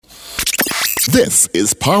This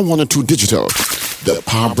is Power 102 Digital, the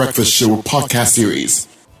Power Breakfast Show podcast series.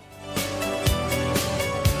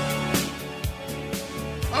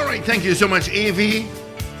 All right, thank you so much, AV.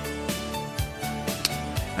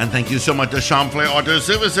 And thank you so much to Champlain Auto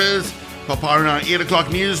Services for powering our 8 o'clock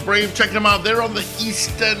news brief. Check them out. They're on the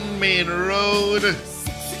Eastern Main Road,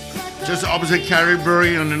 just opposite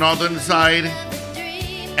Carribury on the northern side.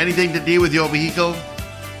 Anything to do with your vehicle,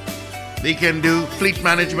 they can do fleet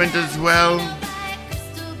management as well.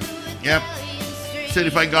 Yep.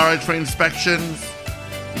 Certified garage for inspections.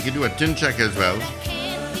 You can do a tin check as well.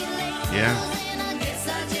 Yeah.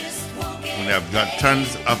 And they've got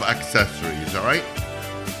tons of accessories, all right?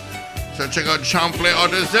 So check out Champlain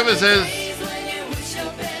Auto Services.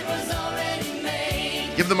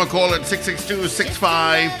 Give them a call at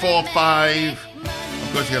 662-6545. Of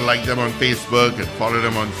course, you can like them on Facebook and follow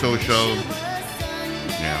them on social.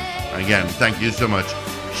 Yeah. Again, thank you so much,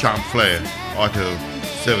 Champlain Auto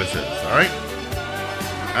Services. All right.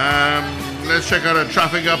 Let's check out a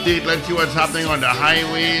traffic update. Let's see what's happening on the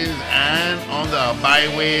highways and on the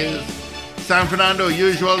byways. San Fernando,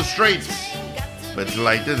 usual straights, but it's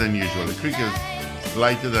lighter than usual. The creek is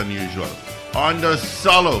lighter than usual. On the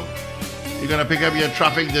Solo, you're going to pick up your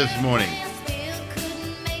traffic this morning.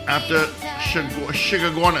 After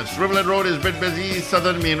Chicagowanus, Riverland Road is a bit busy.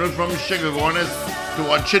 Southern Main Road from Chicagowanus to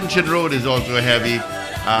Chinchin Road is also heavy.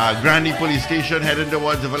 Grandy Police Station heading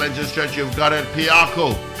towards the Valencia Stretch. You've got it.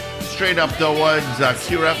 Piarco, straight up towards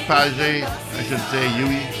Curep, Page, I should say,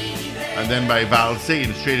 Yui. And then by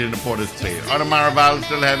Valsain, straight into Porter's Bay. On the Maraval,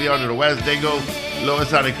 still heavy. On to the west, Dago, Lower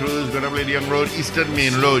Santa Cruz, going up Lady Young Road, Eastern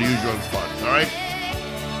Main Road, usual spots. All right?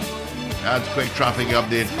 That's a quick traffic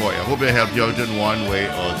update for you. Hope it helped you out in one way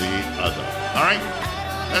or the other. All right?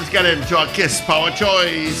 Let's get into our Kiss Power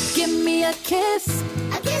Choice. Give me a kiss.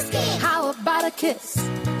 A kiss kiss. How about a kiss?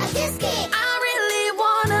 A kiss kiss. I really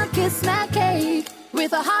wanna kiss that cake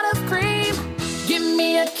with a heart of cream. Give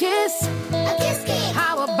me a kiss. A kiss kiss.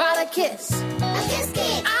 How about a kiss? A kiss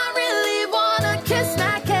kiss. I really wanna kiss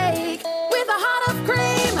that cake with a heart of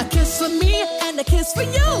cream. A kiss for me and a kiss for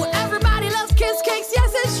you. Everybody loves kiss cakes.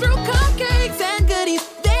 Yes, it's true. Cupcakes and goodies.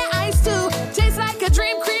 They're iced too. Tastes like a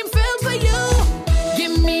dream cream filled for you.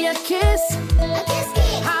 Give me a kiss. A kiss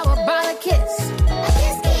kiss. How about a kiss? A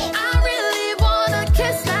kiss kiss. I really wanna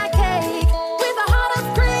kiss that cake with a heart of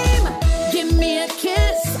cream. Give me a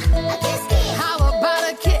kiss. A kiss kiss. How about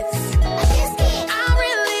a kiss? A kiss kiss. I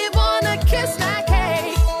really wanna kiss that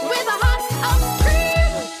cake with a heart of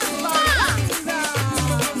cream.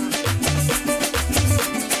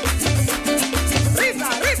 Rita,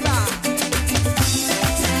 Rita.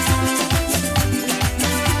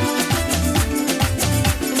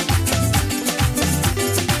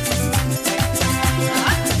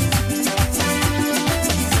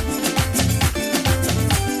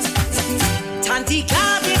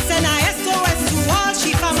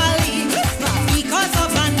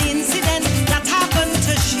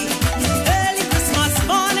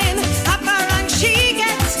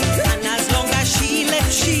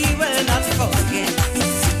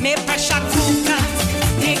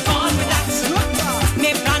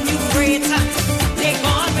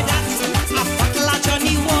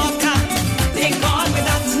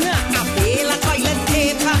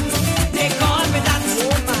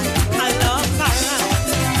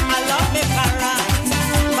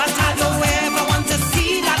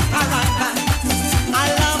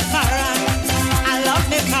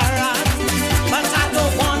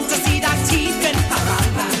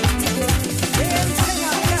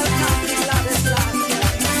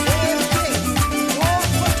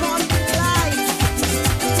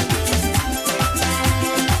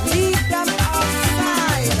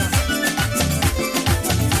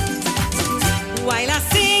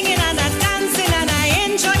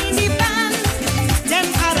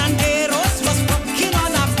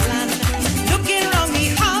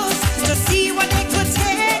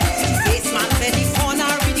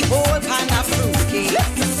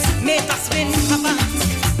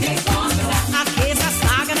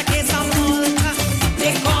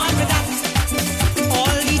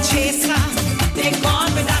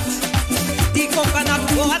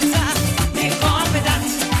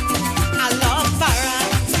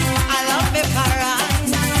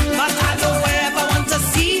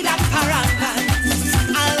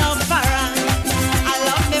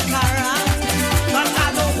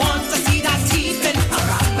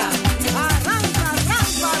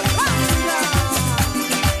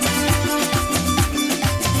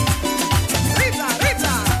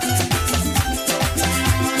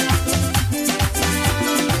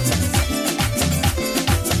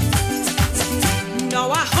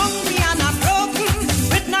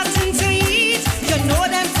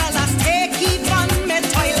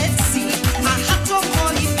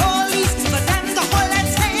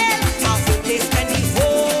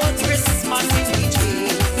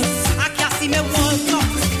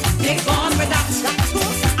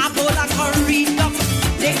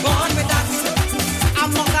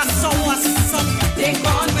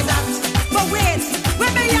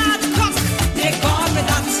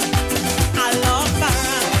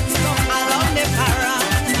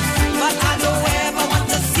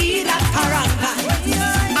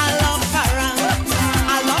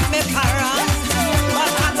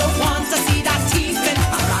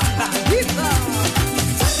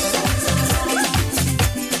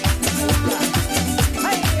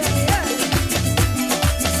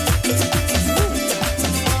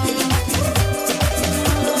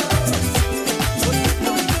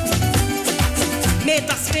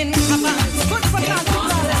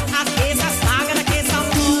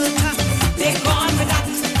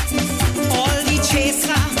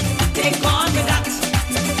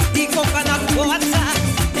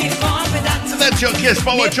 Kiss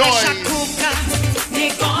Power Joy.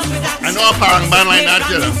 I know a parang band like that,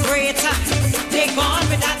 you know.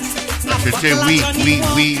 I should say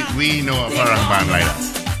we know a parang band like that.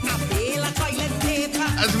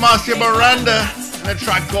 That's Marcia Miranda and a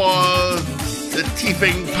track called The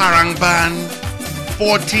Thieving Parang Band.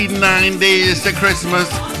 49 days to Christmas.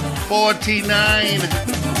 49.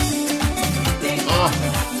 Oh,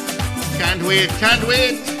 can't wait.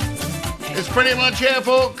 It's pretty much here,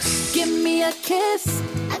 folks. Give me a kiss.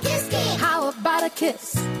 How about a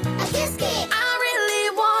kiss? I really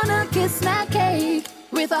wanna kiss that cake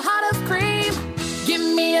with a heart of cream. Give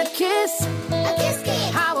me a kiss.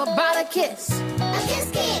 How about a kiss?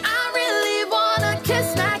 I really wanna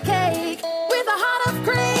kiss that cake with a heart of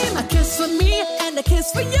cream. A kiss for me and a kiss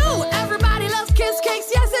for you. Everybody loves kiss cakes.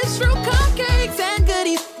 Yes, it's true. Cupcakes and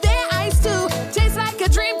goodies, they're ice too. Taste like a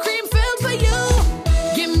dream cream filled for you.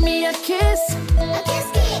 Give me a kiss.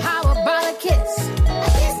 How about a kiss?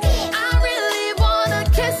 I really wanna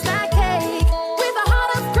kiss that cake with a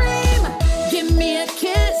heart of cream. Give me a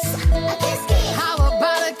kiss. How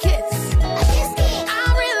about a kiss? I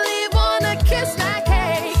really wanna kiss that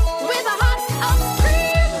cake with a heart of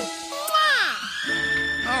cream.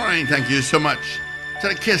 Mwah! All right, thank you so much to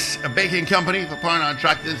the Kiss Baking Company for pouring our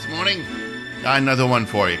track this morning. Got another one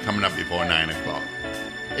for you coming up before 9 o'clock.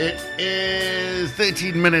 It is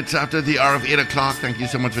 13 minutes after the hour of 8 o'clock. Thank you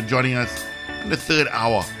so much for joining us in the third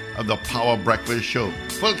hour of the Power Breakfast Show.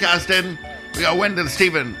 Full cast in. We got Wendell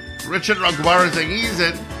Stephen, Richard Rugwaras, and he's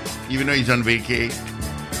in, even though he's on vacay.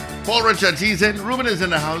 Paul Richards, he's in. Ruben is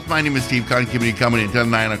in the house. My name is Steve Khan, keeping you coming until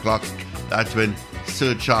 9 o'clock. That's when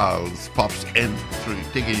Sir Charles pops in,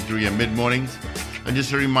 taking you through your mid-mornings. And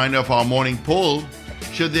just a reminder of our morning poll.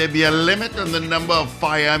 Should there be a limit on the number of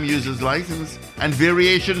firearm users licensed and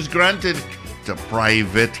variations granted to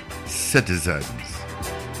private citizens?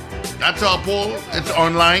 That's our poll. It's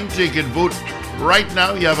online, so you can vote right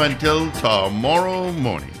now. You have until tomorrow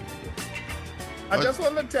morning. I just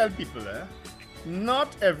want to tell people,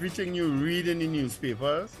 not everything you read in the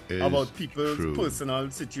newspapers about people's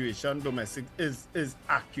personal situation, domestic, is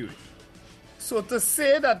accurate. So to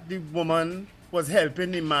say that the woman was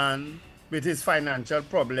helping the man with his financial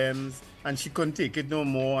problems and she couldn't take it no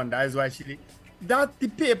more, and that is why that the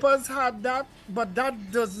papers had that, but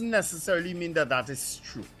that doesn't necessarily mean that that is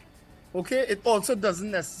true. Okay? It also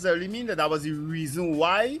doesn't necessarily mean that that was the reason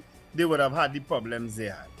why they would have had the problems they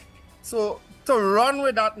had. So to run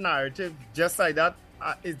with that narrative just like that,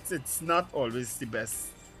 it's not always the best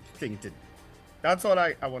thing to do. That's all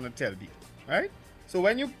I want to tell people, right? So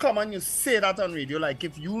when you come and you say that on radio, like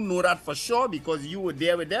if you know that for sure because you were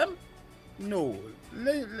there with them, no.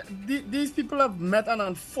 These people have met an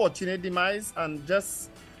unfortunate demise and just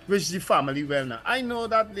wish the family well now. I know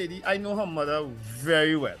that lady. I know her mother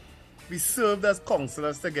very well. We served as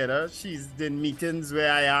counselors together. She's in meetings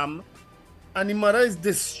where I am. And the mother is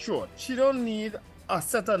distraught. She don't need a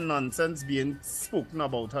set of nonsense being spoken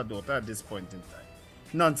about her daughter at this point in time.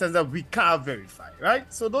 Nonsense that we can't verify,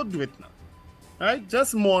 right? So don't do it now. Right?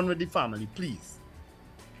 Just mourn with the family, please.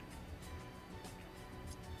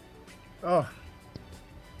 Oh.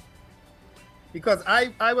 Because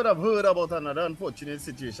I would have heard about another unfortunate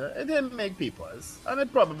situation. It didn't make papers, and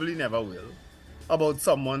it probably never will, about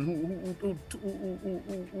someone who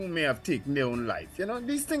may have taken their own life. You know,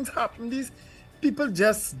 these things happen. These people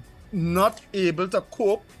just not able to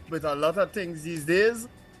cope with a lot of things these days.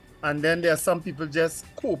 And then there are some people just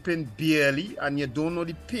coping barely, and you don't know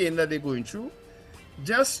the pain that they're going through.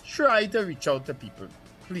 Just try to reach out to people,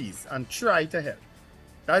 please, and try to help.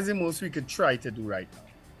 That's the most we could try to do right now.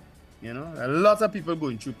 You know, a lot of people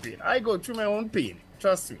going through pain. I go through my own pain,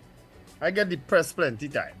 trust me. I get depressed plenty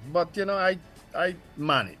time, but you know, I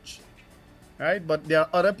manage, right? But there are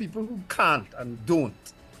other people who can't and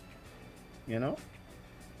don't, you know?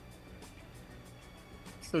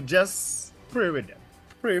 So just pray with them.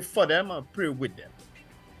 Pray for them or pray with them.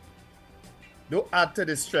 Don't add to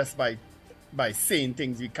the stress by saying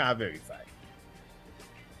things we can't verify.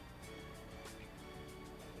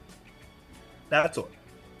 That's all.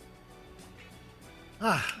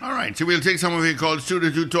 All right, so we'll take some of your calls.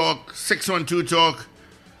 222 Talk, 612 Talk.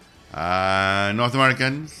 North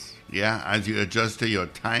Americans, yeah, as you adjust to your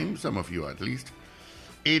time, some of you at least.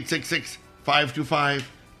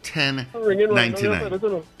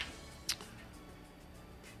 866-525-1099.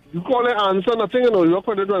 You call it answer, nothing, you know, you're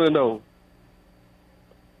putting it running down.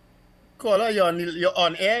 Caller, you're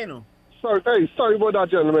on air, you know. Sorry about that,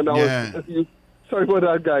 gentlemen. Sorry about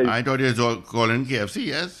that, guys. I thought you were calling KFC,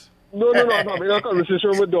 yes? No, I'm having a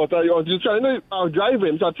conversation with daughter. You're trying to drive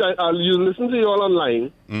in, so you listen to you all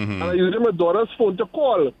online, and I using my daughter's phone to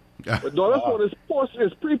call. The dollar phone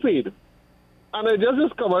is prepaid. And I just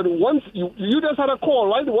discovered once you just had a call,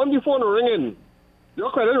 right? Once the phone ringing, your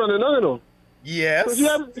credit running out, you know. Yes.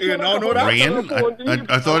 So you know that. Ringing?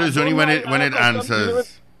 I thought it's only when it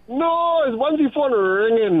answers. No, it's once the phone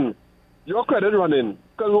ringing, your credit running.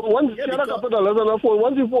 Because once you had a couple dollars on the phone,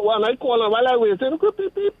 when I call and while I waiting,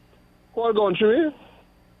 beep, beep, call gone through.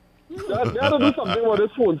 They have to do something with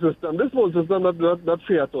this phone system. This phone system not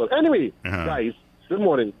fair at all. Anyway, guys, good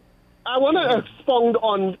morning. I want to expound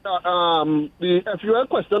on the FUL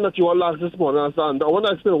question that you all asked this morning, and I want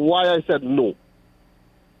to explain why I said no.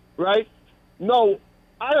 Right? Now,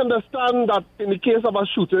 I understand that in the case of a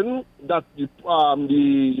shooting, that the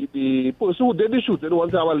person who did the shooting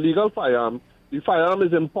wants to have a legal firearm, the firearm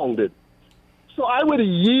is impounded. So I would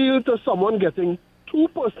yield to someone getting 2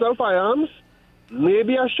 personal firearms,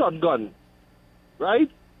 maybe a shotgun. Right?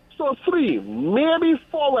 So 3, maybe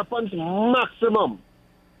 4 weapons maximum.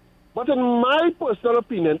 But in my personal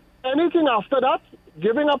opinion, anything after that,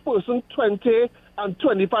 giving a person 20 and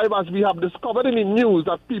 25, as we have discovered in the news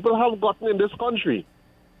that people have gotten in this country,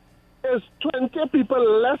 is 20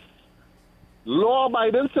 people less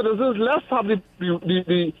law-abiding citizens, less have the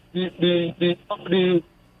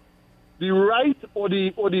right or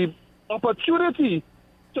the opportunity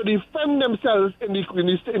to defend themselves in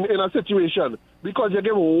a situation, because you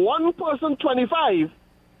give one person 25.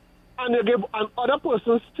 And you give another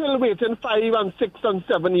person still waiting 5 and 6 and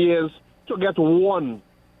 7 years to get 1.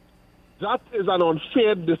 That is an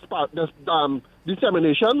unfair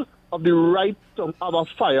dissemination of the right to have a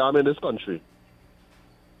firearm in this country.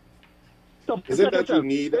 So is it that you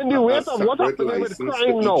need in the weight of what happening with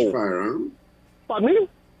crime now? Firearm? Pardon me?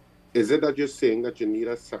 Is it that you're saying that you need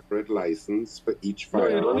a separate license for each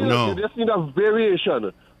firearm? No, you don't need you just need a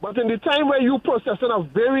variation. But in the time where you processing a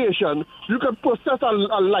variation, you can process a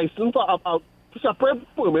license for a separate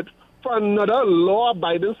permit for another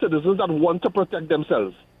law-abiding citizens that want to protect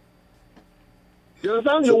themselves. You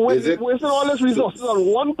understand? So you're wasting all these resources on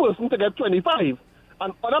one person to get 25,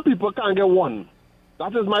 and other people can't get 1.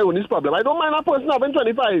 That is my only problem. I don't mind a person having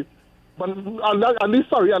 25, but at least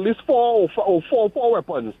 4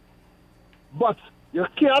 weapons. But you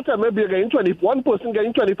can't tell me you're getting 1 person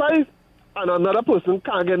getting 25, and another person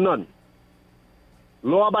can't get none.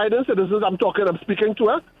 Law-abiding citizens, I'm speaking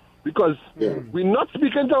to, because we're not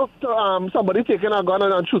speaking to somebody taking a gun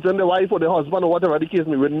and shooting the wife or the husband or whatever the case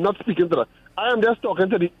may be. We're not speaking to that. I am just talking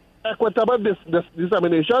to the equitable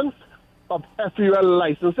dissemination of FUL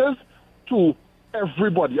licenses to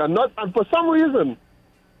everybody, and for some reason,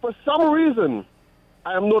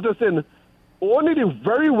 I am noticing only the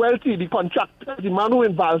very wealthy, the contractor, the man who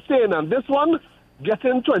involved saying, and this one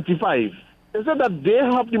getting 25. Is it that they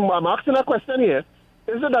have I'm asking a question here,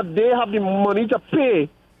 is it that they have the money to pay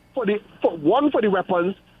for one, for the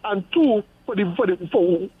weapons, and 2, for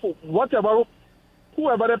whatever,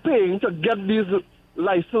 whoever they're paying to get these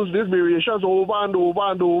licenses, these variations over and over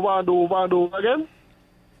and over and over and over again?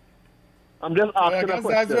 I'm just asking a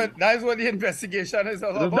question. That's what the investigation is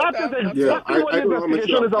about. That is exactly what the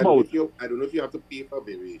investigation is about. I don't know if you have to pay for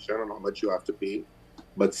variation or how much you have to pay,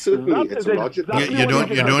 but certainly it's logical. You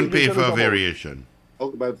don't pay for a variation.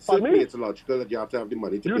 Okay, but certainly it's logical that you have to have the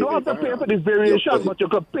money to pay. You don't have to pay for the variation, but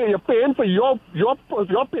you're paying for your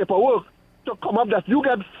paperwork to come up that you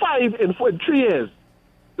get 5 in 3 years.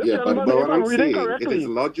 Yeah, but what I'm saying, it is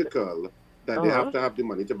logical that they have to have the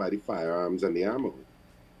money to buy the firearms and the ammo.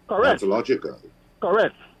 Correct. That's logical.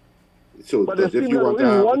 Correct. So, but if you want to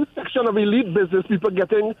have one section of elite business, people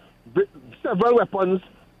getting several weapons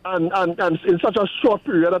and in such a short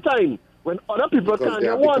period of time, when other people can't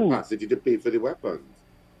get one. The capacity to pay for the weapons.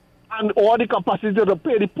 And or the capacity to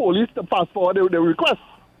pay the police to pass forward the request.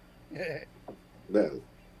 Well,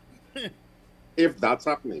 if that's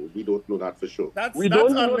happening, we don't know that for sure. We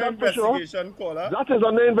don't know that for sure. That is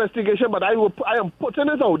under investigation, but I am putting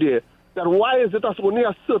it out there. That why is it as only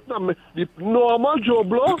a certain, the normal Joe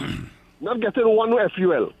Blow not getting 1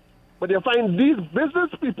 FUL. But you find these business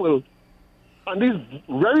people and these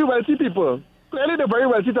very wealthy people, clearly they're very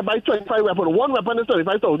wealthy to buy 25 weapons. 1 weapon is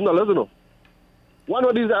 $35,000, you know. One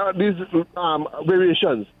of these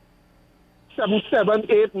variations, $7,000,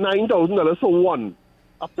 $8,000, $9,000 for 1.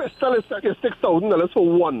 A pistol is $6,000 for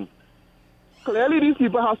 1. Clearly these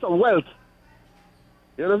people have some wealth.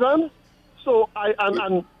 You understand? So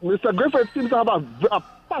and Mr. Griffith seems to have a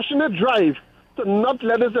passionate drive to not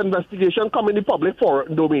let this investigation come in the public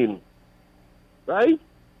domain, right?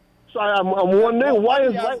 So I'm wondering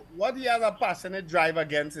what he has a passionate drive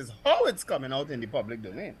against is how it's coming out in the public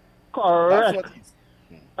domain. Correct.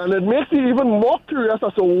 And it makes me even more curious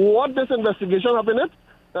as to what this investigation have in it,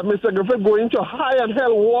 that Mr. Griffith go into high and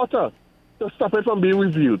hell water to stop it from being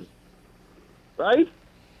reviewed. Right?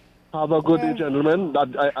 Have a good day, gentlemen.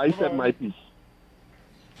 That I said my piece.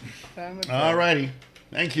 All righty.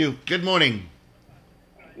 Thank you. Good morning.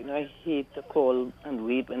 You know, I hate to call and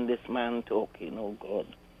weep when this man talking. Oh, God.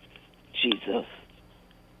 Jesus.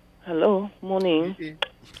 Hello. Morning.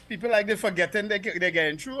 People like they forgetting they're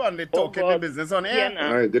getting through and they talking their business on air.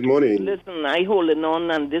 All right, good morning. Listen, I holding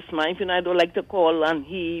on and this man, you know, I don't like to call and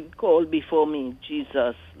he called before me.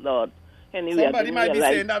 Jesus, Lord. Anyway, somebody might be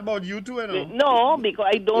saying that about you too, you know? No, because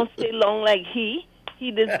I don't stay long like he.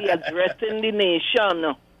 He did the addressing the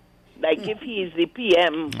nation. Like if he is the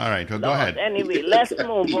PM. All right, well, Lord. go ahead. Anyway, let's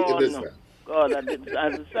move on. God,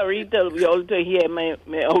 I'm sorry to you all to hear my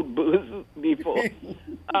outbursts before.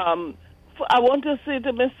 I want to say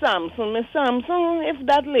to Miss Sampson, if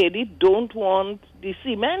that lady don't want the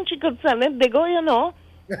cement, she could send it. They go, you know,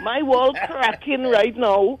 my wall cracking right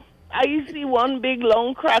now. I see one big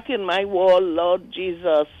long crack in my wall, Lord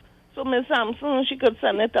Jesus. So Miss Sampson, she could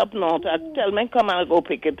send it up north. Tell me, come and go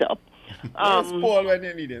pick it up. Where's Paul when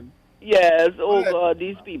you need him? Yes, oh God,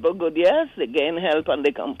 these people good. Yes, they getting help and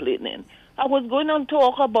they complaining. I was going to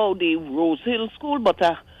talk about the Rose Hill School, but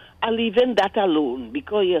I'll leave that alone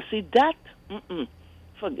because you see that,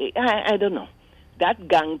 forget, I don't know. That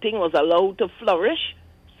gang thing was allowed to flourish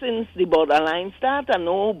since the borderline started and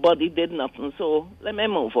nobody did nothing. So let me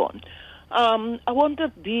move on. I want to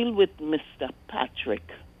deal with Mr. Patrick.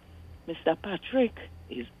 Mr. Patrick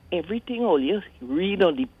is everything all you read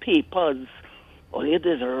on the papers, all you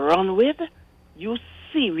just run with. You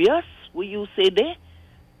serious? Will you say there?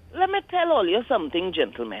 Let me tell all you something,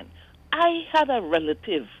 gentlemen. I had a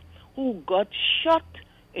relative who got shot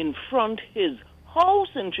in front his house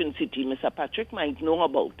in Trinity. Mr. Patrick might know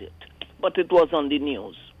about it, but it was on the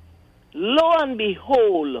news. Lo and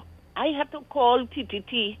behold, I had to call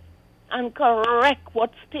TTT and correct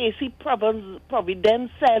what Stacey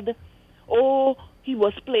Providence said. Oh, he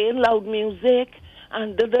was playing loud music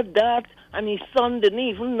and that, and his son didn't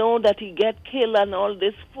even know that he get killed and all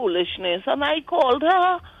this foolishness. And I called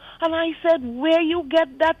her and I said, where you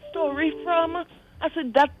get that story from? I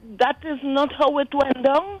said, that is not how it went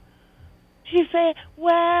down. She said,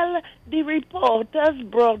 well, the reporters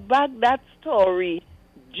brought back that story.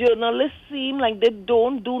 Journalists seem like they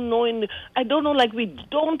don't do knowing. I don't know, like we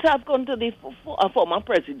don't have gone to the former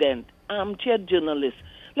president, armchair journalists.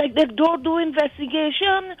 Like they don't do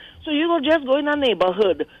investigation. So you will just go in a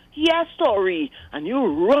neighborhood, hear a story, and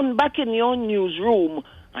you run back in your newsroom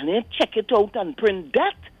and then check it out and print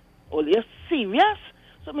that. Oh, you're serious?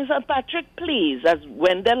 So, Mr. Patrick, please, as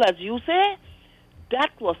Wendell, as you say,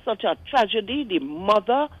 that was such a tragedy. The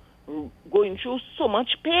mother going through so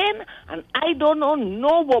much pain, and I don't know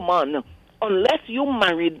no woman, unless you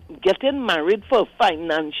getting married for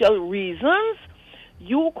financial reasons,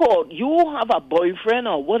 you have a boyfriend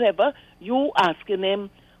or whatever, you asking him,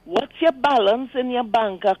 what's your balance in your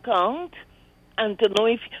bank account? And to know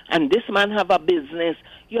and this man have a business,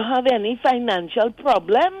 you have any financial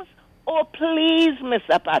problems? Oh, please,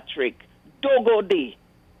 Mr. Patrick, don't go there.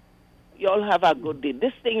 Y'all have a good day.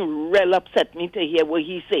 This thing real upset me to hear what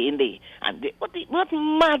he's saying there. And what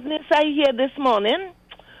madness I hear this morning.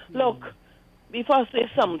 Look, before I say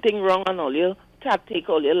something wrong and all you take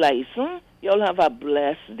all your license, y'all have a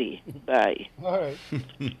blessed day. Bye. All right.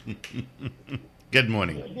 Good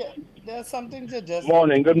morning. Yeah, there's something to just...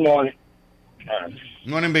 Morning, good morning.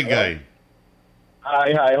 Morning, big guy.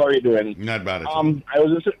 Hi, how are you doing? Not bad at all.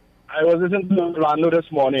 I was listening to Orlando this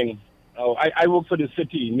morning. I work for the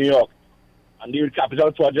city, New York, and deal with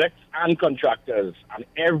capital projects and contractors. And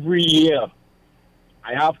every year,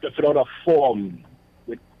 I have to fill out a form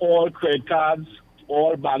with all credit cards,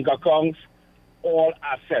 all bank accounts, all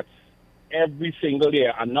assets, every single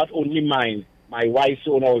year. And not only mine, my wife's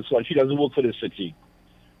own also, and she doesn't work for the city.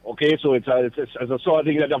 Okay, so it's a sort of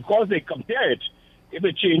thing that, of course, they compare it. If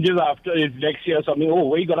it changes after next year or something,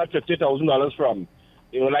 where you got that $50,000 from?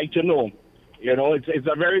 They would like to know. You know, it's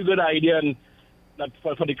a very good idea, and that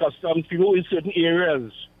for the customs people in certain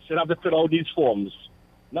areas should have to fill out these forms.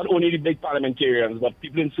 Not only the big parliamentarians, but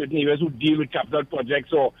people in certain areas who deal with capital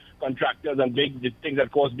projects or contractors and the things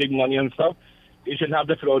that cost big money and stuff. They should have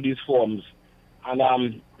to fill out these forms.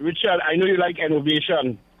 And Richard, I know you like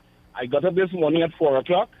innovation. I got up this morning at 4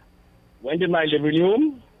 o'clock, went in my living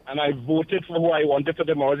room, and I voted for who I wanted for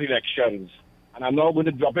tomorrow's elections. And I'm now going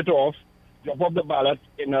to drop off the ballot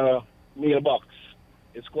in a mailbox.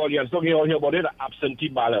 It's called, you're talking out here about it, an absentee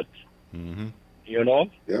ballot. Mm-hmm. You know?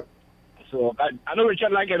 Yep. So I know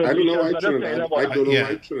Richard like it. I don't know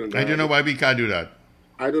why we can't do that.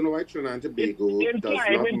 I don't know why Trinidad and Tobago does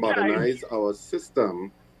not modernize our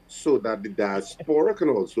system so that the diaspora can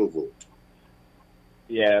also vote.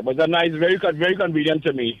 Yeah, but that's nice, very convenient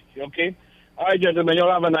to me. Okay? All right, gentlemen, you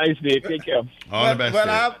all have a nice day. Take care. All the best.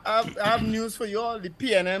 Well, I have news for you all. The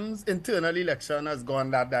PNM's internal election has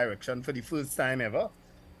gone that direction for the first time ever.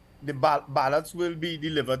 The ballots will be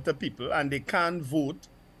delivered to people, and they can vote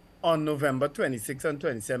on November 26 and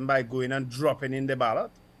 27 by going and dropping in the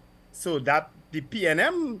ballot. So that the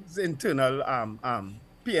PNM's internal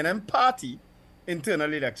PNM party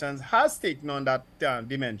internal elections has taken on that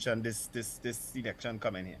dimension this election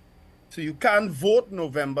coming here. So you can vote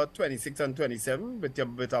November 26 and 27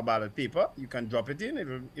 with a ballot paper. You can drop it in.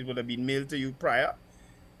 It will have been mailed to you prior.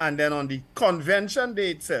 And then on the convention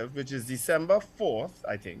day itself, which is December 4th,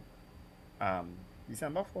 I think.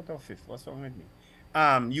 December 4th or 5th, what's wrong with me?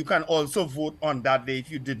 You can also vote on that day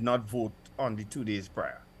if you did not vote on the 2 days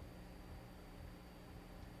prior.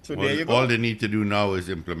 So there you go. All they need to do now is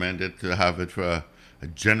implement it to have it for a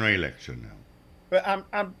general election now. But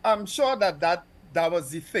I'm sure that was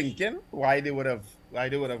the thinking why they would have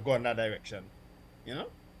gone that direction, you know.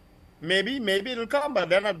 Maybe it'll come, but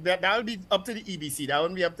then that'll be up to the EBC. That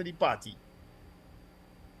won't be up to the party.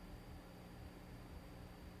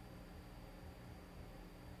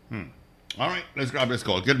 All right, let's grab this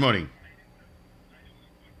call. Good morning.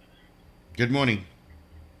 Good morning.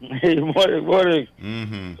 Hey, morning.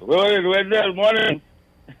 Mm-hmm. Morning, Wendell, morning.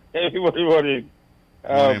 Everybody, morning.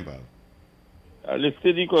 Morning, pal. I listened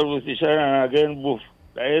to the conversation and again, boof.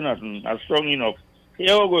 That ain't nothing. Not strong enough.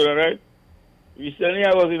 Here we go, all right? Recently,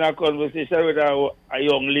 I was in a conversation with a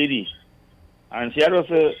young lady, and she had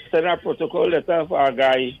also sent a protocol letter for a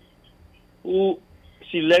guy who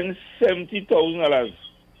she lent $70,000.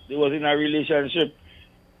 They was in a relationship,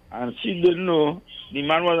 and she didn't know the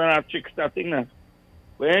man was on a trickster thing now.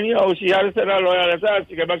 But anyhow, she had to send a lawyer letter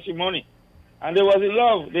to get back some money. And they was in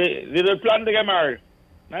love. They did plan to get married.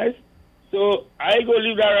 Nice? So I go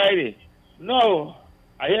leave that right there. No,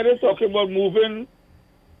 I hear they talking about moving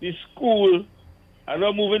the school and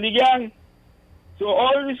not moving the gang. So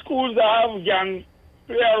all the schools that have gang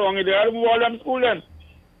play around it, they have to move all them schools then.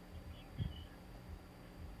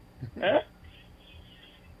 Eh?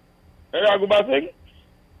 Hey, I go back thing?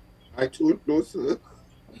 I don't know, sir.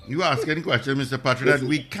 You asking question, Mr. Patrick, that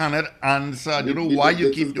we cannot answer. I don't know why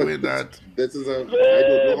you keep doing that. This is I don't know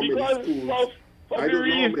how many schools. I don't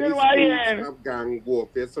know how many schools have gang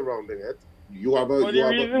warfare surrounding it. You have those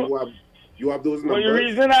numbers. The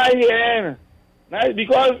reason I hear, nice,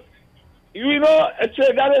 because you know, that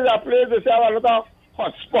is a place that have a lot of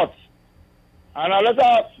hot spots, and a lot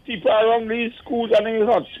of people around these schools and these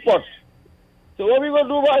hot spots. So what we gonna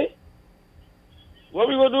do, boy? What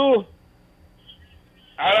we gonna do?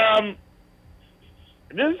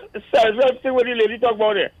 This self-help thing what the lady talk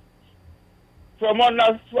about it. From what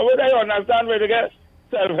I understand, where they get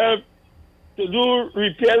self-help to do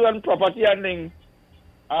repairs on property and things,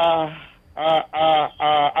 a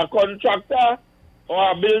contractor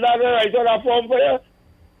or a builder will write out a form for you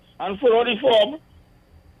and follow the form.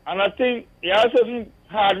 And I think you have certain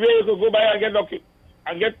hardware you could go by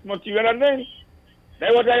and get material and things.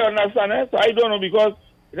 That's what I understand. So I don't know, because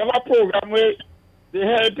we have a program where they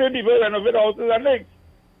helping people renovate houses and things.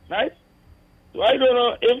 Right? So I don't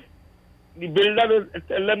know if the builder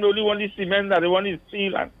tell them they only want the cement and they want the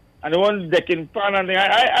steel and they want decking pan and things.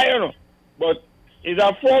 I don't know. But it's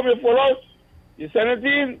a form you follow. You send it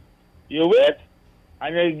in, you wait,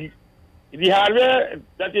 and the hardware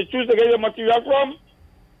that you choose to get your material from,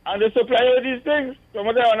 and they supply you these things. From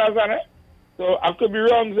what I understand, So I could be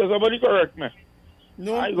wrong, so somebody correct me.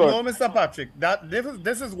 No, Mr. Patrick.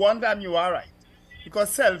 This is one time you are right.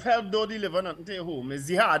 Because self-help don't deliver nothing to your home. It's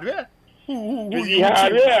the hardware. The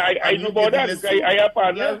hardware. I know about that. I have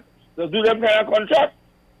partners that do them kind of contract.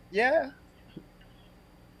 Yeah.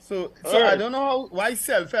 So right. I don't know why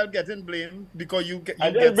self-help getting blamed because you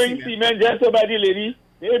just bring cement just so by the lady.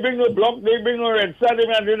 They bring no block, they bring no red sand,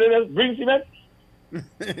 and they just bring cement.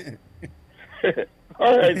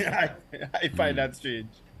 All right. I find that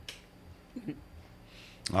strange.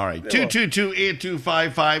 All right.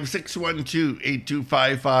 222-8255,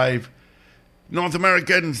 612-8255. North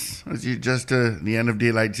Americans, as you just the end of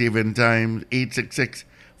daylight saving time,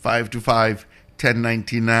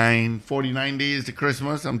 866-525-1099. 49 days to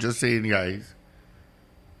Christmas. I'm just saying, guys.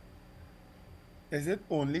 Is it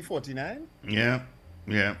only 49? Yeah.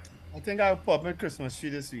 I think I'll pop my Christmas tree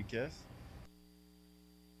this week, yes?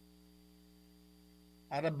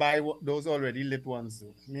 I had to buy those already lit ones.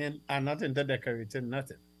 I'm not into decorating,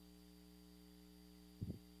 nothing.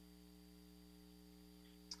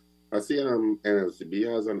 I see NLCB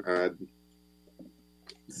has an ad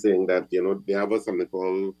saying that, they have something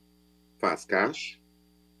called Fast Cash.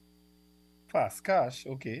 Fast cash,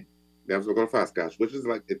 okay. They have something called fast cash, which is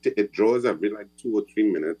like it draws every like 2 or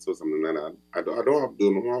 3 minutes or something like that. I don't know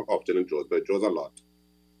how often it draws, but it draws a lot.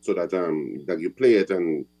 So that that you play it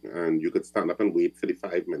and you could stand up and wait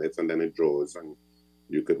 35 minutes and then it draws and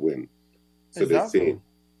you could win. So exactly.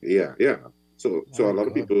 They say, yeah. So a lot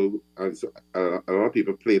of people, a lot of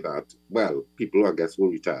people play that. Well, people I guess who are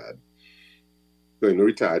retired. So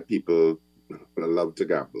retired people love to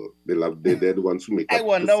gamble. They're the ones who make. I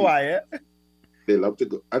wonder why. They love to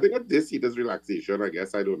go. I think they see it as relaxation. I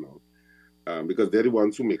guess I don't know, because they're the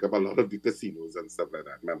ones who make up a lot of the casinos and stuff like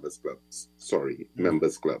that. Members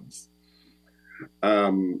clubs.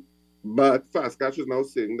 But Fast Cash is now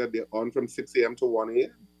saying that they're on from 6 a.m. to 1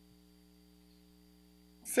 a.m.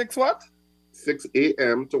 6 what? 6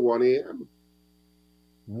 a.m. to 1 a.m.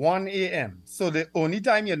 1 a.m. So the only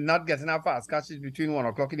time you're not getting a Fast Cash is between 1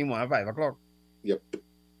 o'clock in the morning and 5 o'clock. Yep.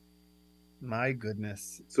 My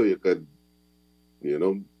goodness. So you could,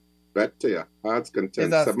 bet to your heart's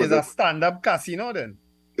content. It's a stand-up casino then?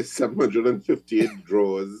 It's 758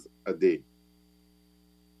 draws a day.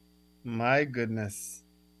 My goodness.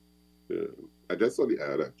 I just saw the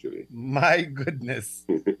ad actually. My goodness.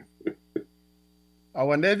 I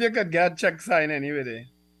wonder if you could get a check sign anyway.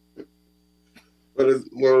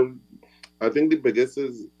 Well, I think the biggest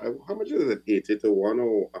is, how much is it? 80 to 1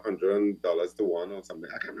 or $100 to 1 or something?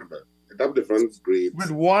 I can't remember. They have different grades. With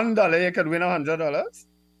 $1, you could win $100?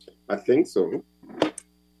 I think so.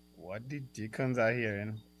 What the dickens are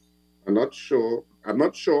hearing? I'm not sure.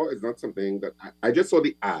 It's not something that I just saw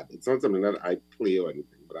the ad. It's not something that I play or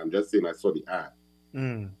anything, but I'm just saying I saw the ad.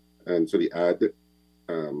 And so the ad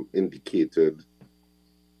indicated.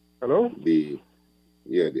 Hello? The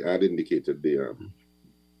ad indicated the.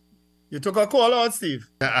 You took a call out, Steve?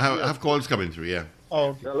 I have calls coming through, yeah. Oh,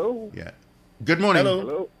 okay. Hello? Yeah. Good morning.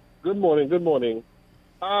 Hello. Good morning. Gentlemen,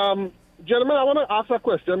 I want to ask a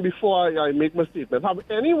question before I make my statement. Have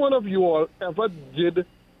any one of you all ever did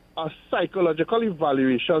a psychological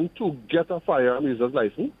evaluation to get a firearm user's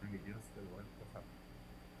license?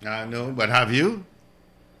 No, but have you?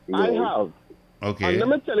 No. I have. Okay. And let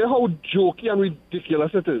me tell you how jokey and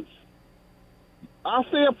ridiculous it is.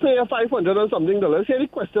 After you pay $500 and something, see any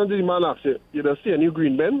questions the man asks you? You don't see any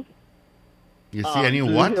green men? You see any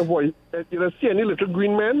what? You don't see any little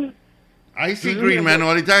green men? I see green men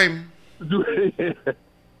all the time. Do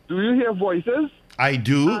you hear voices? I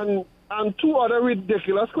do. And two other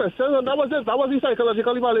ridiculous questions, and that was it. That was the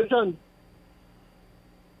psychological evaluation.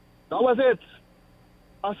 That was it.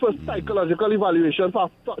 As for psychological evaluation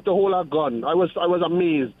to hold a gun, I was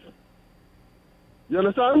amazed. You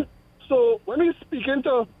understand? So when we speak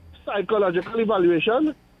into psychological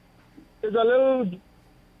evaluation, it's a little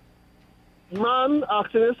man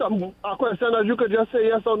asking you a question that you could just say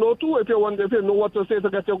yes or no to if you know what to say to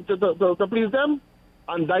get you to please them,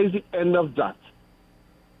 and that is the end of that.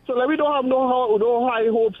 So we don't have no high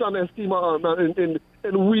hopes and esteem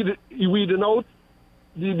in weeding out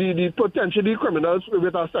the potentially criminals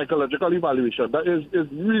with a psychological evaluation. That is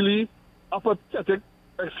really a pathetic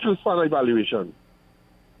excuse for an evaluation.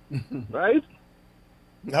 Right?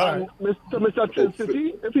 And Mr.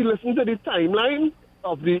 Trincity, if you listen to the timeline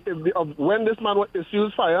of when this man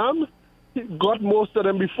issues firearms, he got most of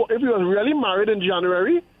them before. If he was really married in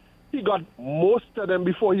January, he got most of them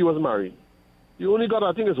before he was married. He only got,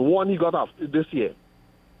 I think it's one he got after this year.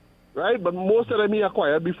 Right? But most of them he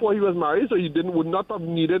acquired before he was married, so he would not have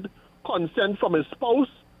needed consent from his spouse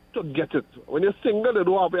to get it. When you're single, they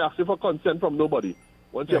don't have to ask you for consent from nobody.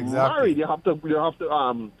 Once you're married, your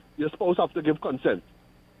spouse have to give consent.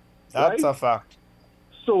 That's a fact.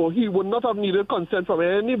 So he would not have needed consent from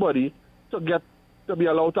anybody to be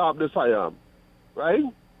allowed to have this firearm. Right?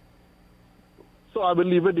 So I will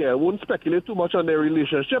leave it there. I won't speculate too much on their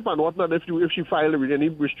relationship and whatnot. If she filed any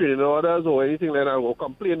restraining orders or anything like that, or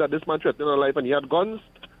complain that this man threatened her life and he had guns,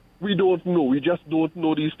 we don't know. We just don't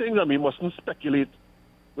know these things, and we mustn't speculate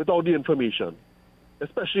without the information,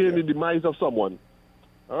 especially in the demise of someone.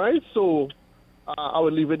 All right? So I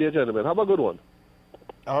will leave it there, gentlemen. Have a good one.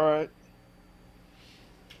 All right.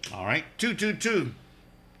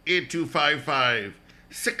 222-8255,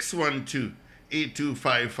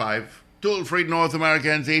 612-8255. Toll-free North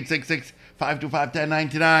Americans,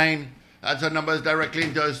 866-525-1099. That's our numbers directly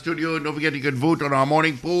into our studio. Don't forget you can vote on our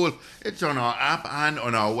morning poll. It's on our app and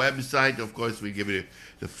on our website. Of course, we give you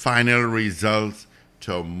the final results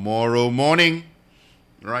tomorrow morning.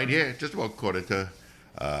 Right here, just about quarter to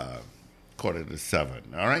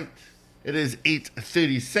 7. All right? It is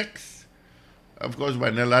 8:36. Of course,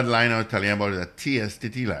 when that line I was telling you about is a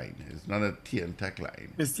TSTT line. It's not a TN Tech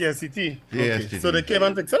line. It's TSTT? TSTT. Okay. So they came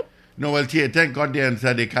and fixed it? No, well, thank God they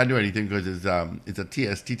said they can't do anything because it's a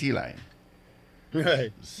TSTT line.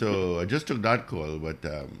 Right. So I just took that call, but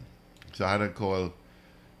so I had a call.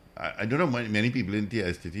 I don't know many people in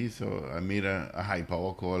TSTT, so I made a high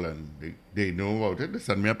power call, and they know about it. They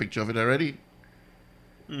sent me a picture of it already.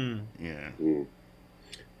 Yeah.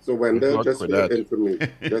 So Wendell, just for your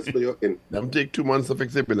information, Them take 2 months to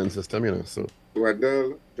fix the billing system, So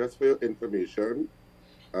Wendell, just for your information,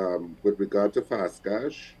 with regard to Fast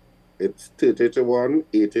Cash, it's 30 to 1,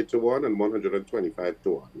 80 to 1, and 125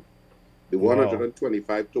 to 1. The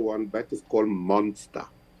 125 to 1 bet is called Monster.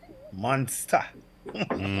 Monster.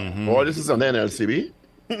 Oh, this is on the NLCB?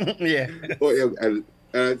 Yeah. And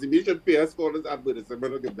LCB should pay us for this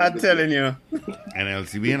advertisement. I'm telling you. And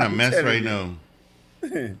LCB in a mess right now.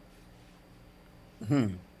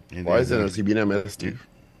 Why is NLCB in a mess, Steve?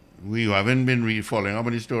 We haven't been following up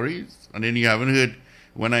on the stories, and then you haven't heard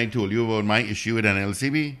when I told you about my issue with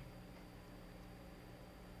NLCB.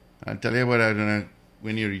 I'll tell you about that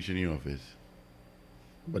when you reach the new office.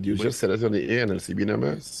 But you just said it on the air, NLCB in a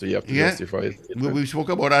mess, so you have to justify it. We spoke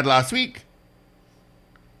about that last week.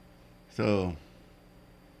 So,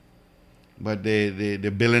 but the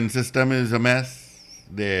billing system is a mess.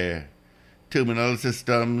 The terminal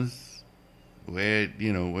systems, where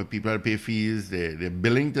people have to pay fees, the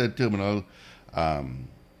billing to terminal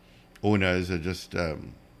owners are just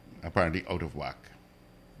apparently out of whack.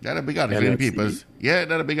 They had a big article in papers. Yeah,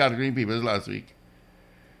 they had a big article in papers last week.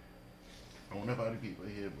 I wonder about the people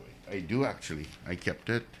here, boy. I do actually. I kept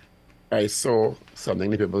it. I saw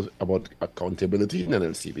something in the papers about accountability in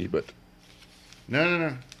NLCB, but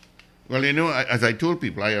no. Well, as I told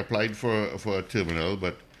people, I applied for a terminal,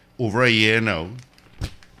 but over a year now,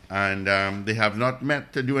 and they have not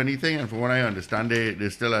met to do anything. And from what I understand, they're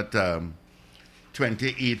still at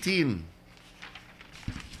 2018.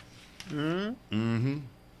 And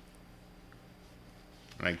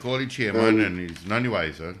I called the chairman, and he's none the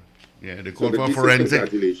wiser. Yeah, they called for a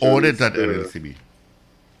forensic audit at NLCB.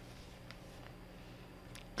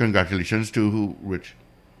 Congratulations to who, Rich?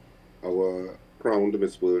 Our crowned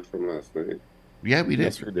Miss World from last night. Yeah, we did.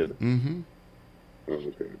 Yes, we did. Oh,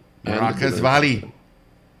 okay. Maracas Valley.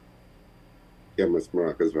 Yeah, Miss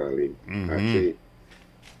Maracas Valley. Actually,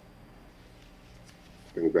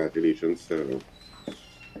 congratulations.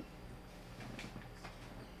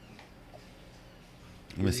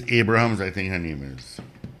 Miss Abrahams, I think her name is.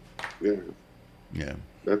 Yeah.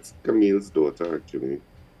 That's Camille's daughter, actually.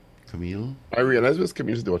 Camille? I realized it was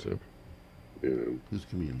Camille's daughter. Yeah. Who's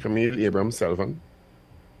Camille? Camille Abraham Salvan.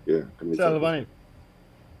 Yeah, Camille Salvan.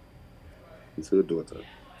 It's her daughter.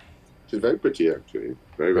 She's very pretty, actually.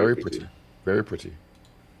 Very, very pretty. Very pretty.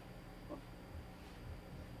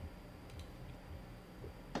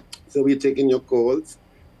 So we're taking your calls.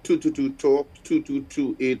 222-TALK,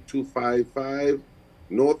 222-8255.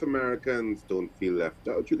 North Americans don't feel left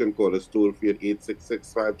out. You can call us toll-free at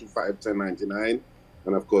 866-525-1099.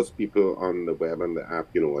 And, of course, people on the web and the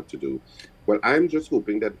app, you know what to do. Well, I'm just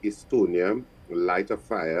hoping that Estonia will light a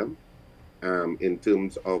fire in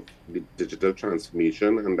terms of the digital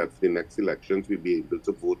transformation, and that for the next elections we'll be able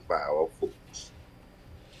to vote by our votes.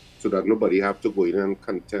 So that nobody have to go in and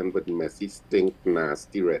contend with messy,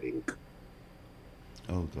 nasty red ink.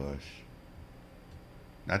 Oh, gosh.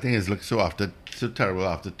 That thing has looked so terrible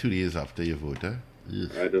after 2 days after you vote, huh?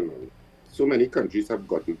 I don't know. So many countries have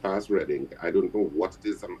gotten past red ink. I don't know what it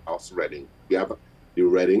is on us red ink. We have the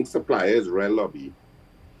red ink supplier is Red Lobby.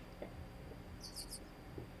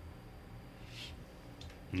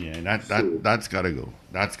 Yeah, that's gotta go.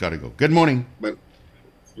 That's gotta go. Good morning.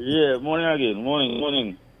 Yeah, morning again.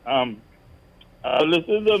 Morning.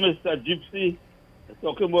 Listen to Mr. Gypsy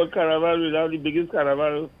talking about Carnival. We have the biggest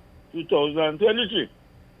Carnival 2023.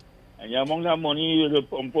 And among that money you will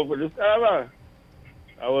pump up for this Carnival.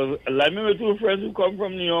 I was aligning with two friends who come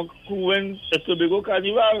from New York who went to Tobago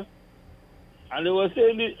Carnival. And they were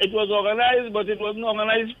saying it was organized, but it wasn't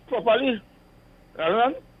organized properly.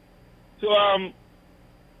 Right? So,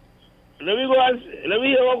 let me hear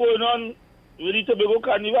what's going on with the Tobago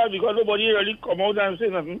Carnival, because nobody really come out and say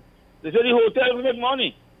nothing. They say the hotels make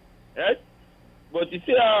money, right? But you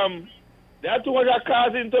see, there are too much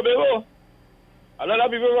cars in Tobago. A lot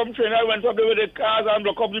of people from Trinidad went up there with their cars and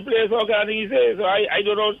block up the place, all kind of thing, he says. So I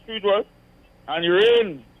don't know how the street was. And the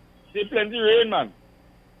rain, see plenty rain, man.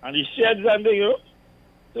 And the sheds and things, you know.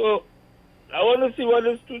 So, I want to see what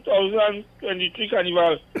this 2023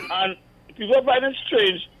 Carnival, and people find it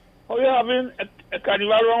strange how you having a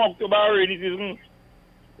Carnival around October rainy season.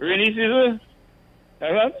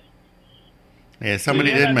 Yeah,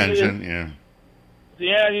 somebody did mention, yeah. So,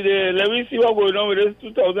 yeah, let me see what's going on with this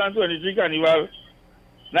 2023 Carnival.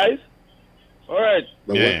 Nice? All right.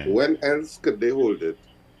 But when else could they hold it?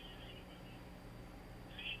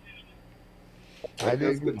 When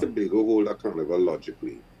else could Tobago hold a carnival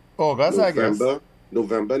logically? August, I guess.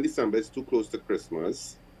 November and December is too close to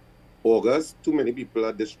Christmas. August, too many people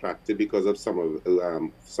are distracted because of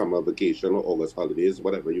summer vacation or August holidays,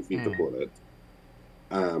 whatever you feel to call it.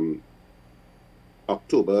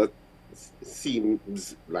 October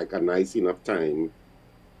seems like a nice enough time,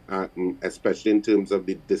 especially in terms of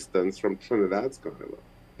the distance from Trinidad's carnival.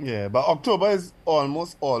 Yeah, but October is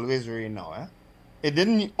almost always rain now. It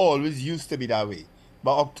didn't always used to be that way.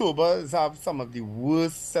 But October have some of the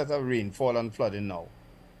worst set of rainfall and flooding now.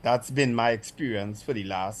 That's been my experience for the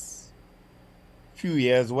last few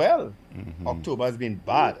years. Well, October has been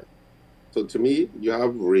bad. So to me, you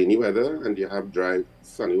have rainy weather and you have dry,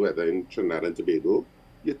 sunny weather in Trinidad and Tobago.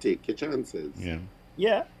 You take your chances.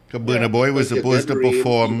 Yeah. Burna Boy was supposed to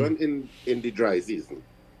perform even in the dry season.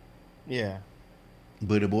 Yeah.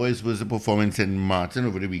 Burna Boy was supposed to perform in St. Martin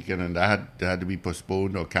over the weekend, and that had to be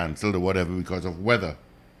postponed or cancelled or whatever because of weather.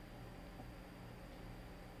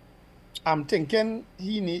 I'm thinking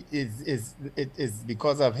it is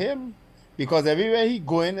because of him. Because everywhere he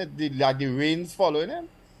going, the rain's following him.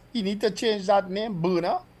 He need to change that name,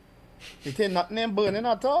 Burna. It ain't not named Burning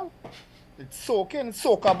at all. It's soaking,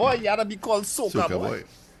 Soca Boy. You gotta be called Soca Boy.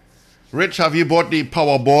 Rich, have you bought the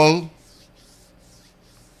Powerball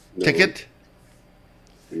ticket?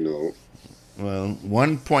 No. Well,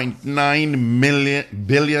 $1.9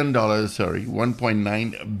 billion.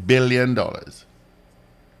 $1.9 billion.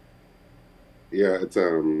 Yeah, it's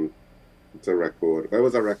a record. That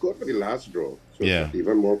was a record for the last draw. So it's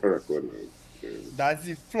even more for a record now. Yeah. That's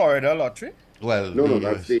the Florida lottery? Well, no,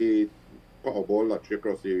 that's the Powerball lottery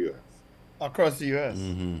across the U.S. Across the U.S.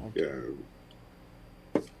 Yeah.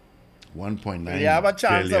 1.9. You have a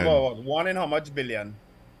chance of what? One in how much billion?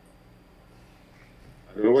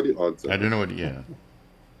 I don't know what the odds are. I don't know what.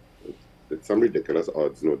 It's some ridiculous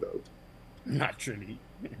odds, no doubt. Naturally.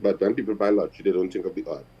 But when people buy lottery, they don't think of the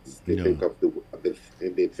odds. They think of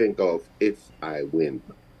they think of if I win.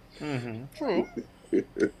 True.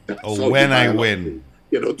 Or when I win.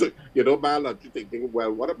 You don't buy a lottery thinking,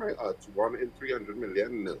 well, what are my odds? 1 in 300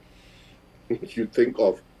 million? No. You think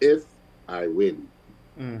of if I win.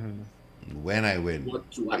 When I win.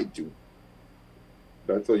 What do I do?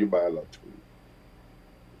 That's how you buy a lottery.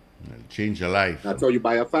 It'll change your life. That's how you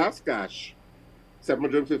buy a fast cash.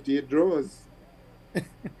 758 draws.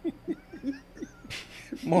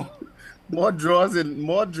 more draws than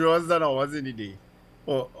hours in the day.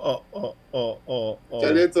 And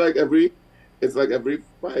it's like every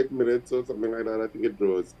 5 minutes or something like that. I think it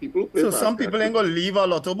draws. People play. So some people ain't gonna leave a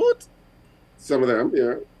lotto booth. Some of them,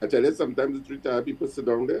 yeah. I tell you, sometimes it's retired people sit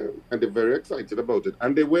down there and they're very excited about it,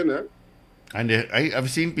 and they win. And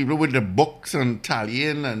I've seen people with the books and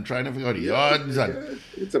tallying and trying to figure out the odds. And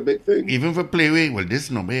it's a big thing. Even for Playway, well,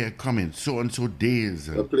 this number here coming so and so days.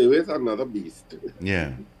 The Playway is another beast.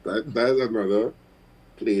 Yeah. That is another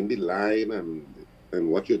playing the line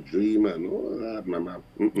and what you dream and all that, mama.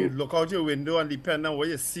 You look out your window and depend on what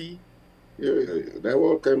you see. Yeah. They're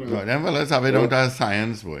all kind of. No, then let's have it down to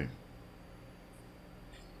science, boy.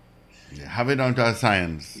 Yeah, have it down to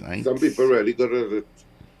science. Right? Some people really good at it.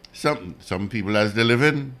 Some people as the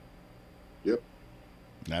living. Yep.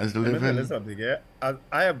 That's the living. Let me tell you something, yeah?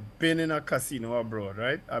 I have been in a casino abroad,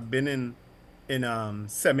 right? I've been in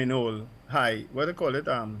Seminole High. What do you call it?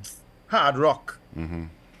 Hard Rock.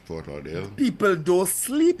 Fort Lauderdale. People don't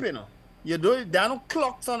sleep, you know. There are no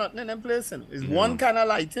clocks on it in them place. You know? It's one kind of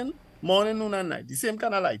lighting, morning, noon, and night. The same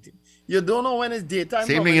kind of lighting. You don't know when it's daytime.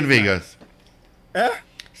 Same thing in Vegas.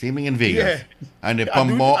 Same thing in Vegas. Yeah. And they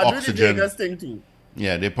pump more oxygen. I do the Vegas thing too.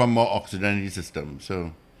 Yeah, they pump more oxygen in the system.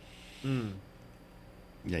 So,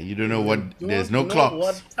 yeah, you don't know what. There's no clocks.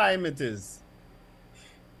 What time it is.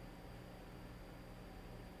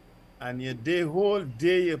 And the whole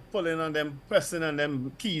day you're pulling on them, pressing on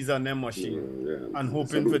them keys on them machine, and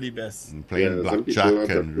hoping for the best. And playing blackjack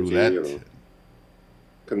and roulette.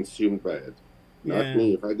 Consumed by it. Not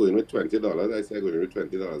me. If I go in with $20, I say I go in with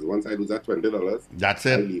 $20. Once I lose that $20, that's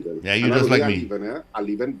it. I leave in. Yeah, you just like me. I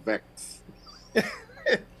leave in vexed.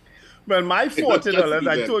 Well, my $40,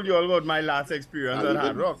 I told you all about my last experience at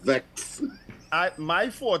Hard Rock. My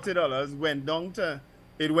 $40 went down to,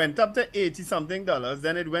 it went up to $80-something,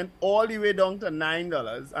 then it went all the way down to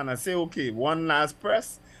 $9, and I say, okay, one last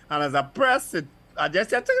press, and as I press it, I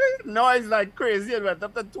just had noise like crazy. It went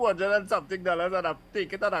up to $200 and something, and I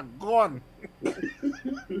take it and I'm gone.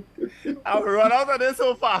 I run out of there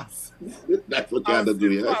so fast. That's what you had to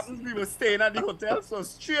do, yes. We were staying at the hotel, so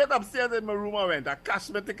straight upstairs in my room I went. I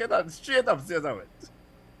cashed my ticket and straight upstairs I went.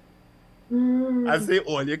 I say,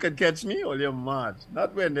 all you can catch me, all you're mad.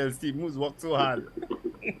 Not when they'll Steve Moose walk so hard.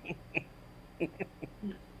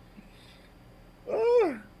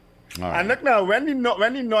 Oh. Right. And look now, when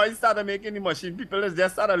the noise started making the machine, people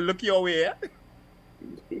just started looking your way.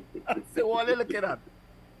 I say, what are you looking at?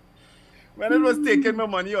 When it was taking my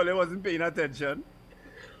money, all I wasn't paying attention.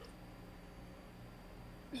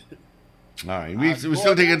 All right, we're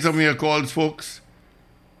still taking some of your calls, folks.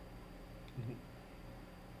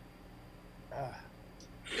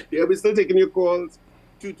 Yeah, we're still taking your calls.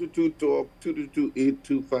 222-TALK,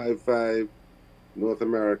 222-8255. North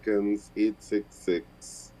Americans,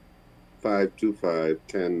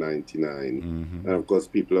 866-525-1099. And of course,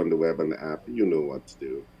 people on the web and the app, you know what to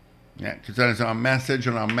do. Yeah, to send us our message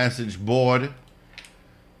on our message board.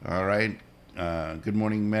 All right. Good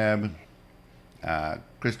morning, Meb.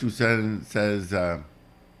 Chris Tucson says,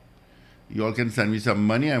 you all can send me some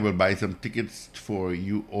money. I will buy some tickets for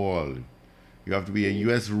you all. You have to be a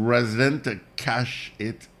U.S. resident to cash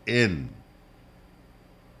it in.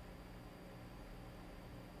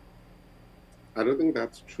 I don't think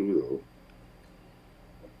that's true,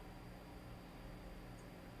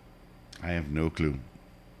 though. I have no clue.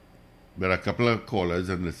 But a couple of callers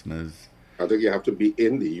and listeners. I think you have to be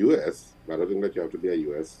in the U.S., but I don't think that you have to be a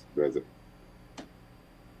U.S. resident.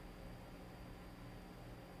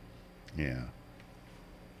 Yeah.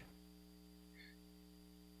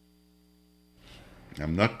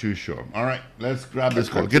 I'm not too sure. All right, let's grab this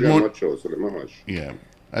call. Good morning. Sure, so yeah.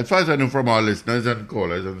 As far as I know from our listeners and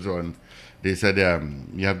callers and so on, they said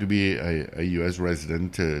you have to be a U.S.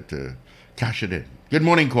 resident to cash it in. Good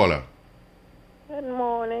morning, caller. Good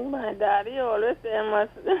morning. My daddy always say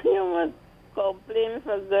you must complain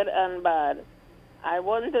for good and bad. I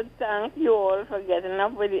want to thank you all for getting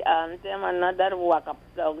up with the anthem and not that whack-up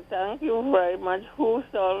song. Thank you very much. Who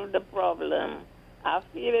solved the problem? I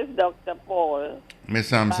feel it's Dr. Paul. Miss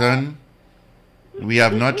Sampson, we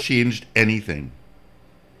have not changed anything.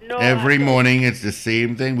 No, every morning it's the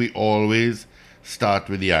same thing. We always start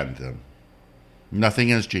with the anthem. Nothing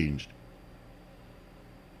has changed.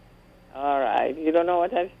 All right. You don't know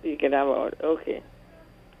what I'm speaking about. Okay.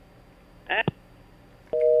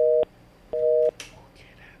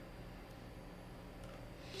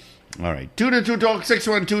 All right. 222-TALK,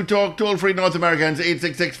 612-TALK, toll-free North Americans,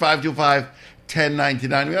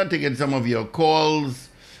 866-525-1099. We are taking some of your calls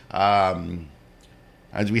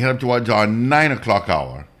as we head up towards our 9 o'clock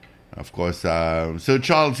hour. Of course, so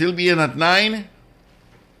Charles, he'll be in at 9.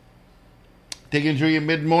 Taking through your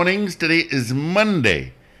mid-mornings. Today is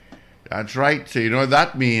Monday. That's right. So you know what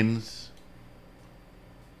that means.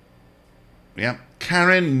 Yeah.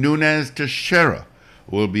 Karen Nunez Teixeira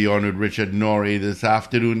will be on with Richard Norrie this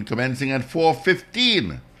afternoon, commencing at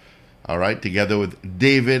 4:15. All right, together with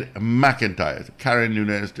David McIntyre. Karen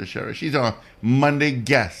Nunez Teixeira. She's our Monday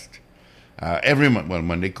guest. Every month, well,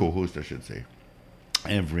 Monday co-host, I should say.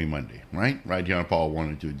 Every Monday, right? Right here on Power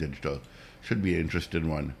 102 Digital. Should be an interesting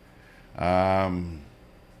one.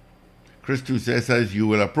 Chris Toussaint says you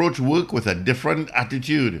will approach work with a different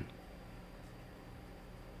attitude.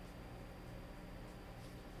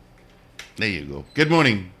 There you go. Good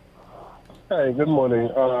morning. Hey, good morning.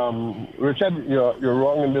 Richard, you're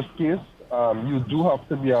wrong in this case. You do have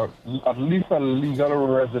to be at least a legal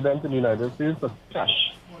resident in the United States to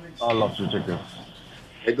cash a lottery ticket.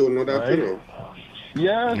 I don't know that, you know.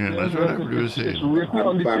 Yes, that's what everybody was saying. It's written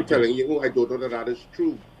on the ticket. I'm telling you, I don't know that is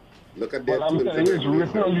true. Look at that. Well, I'm telling you, it's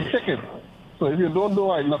written on the ticket. So if you don't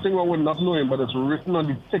know, nothing wrong with not knowing, but it's written on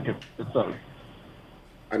the ticket itself.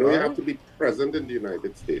 I know you have to be present in the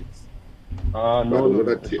United States. No,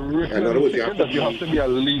 it's written in other on words, the ticket that you have to be a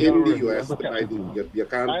legal in the resident. US, you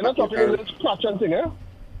can't. I'm not talking a little scratching thing, eh?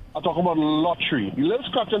 I'm talking about lottery. The little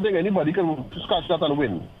scratching thing, anybody can scratch that and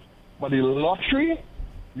win. But the lottery,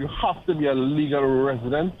 you have to be a legal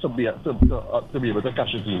resident to be able to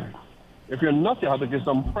cash it in. If you're not, you have to get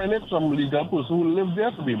some permit, some legal person who lives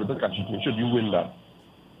there to be able to cash it in, should you win that.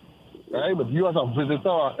 Right? But you as a visitor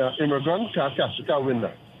or immigrant can't win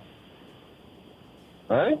that.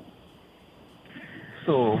 Right?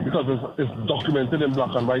 So, because it's documented in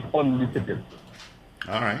black and white on the ticket.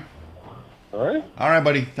 All right. All right? All right,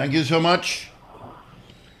 buddy. Thank you so much.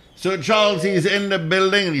 So Charles, he's in the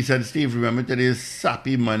building, and he said, Steve, remember today is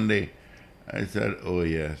Sappy Monday. I said, oh,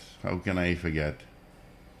 yes. How can I forget?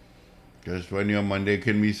 Just when your Monday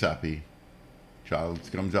can be sappy. Charles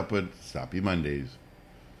comes up with Sappy Mondays.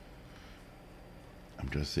 I'm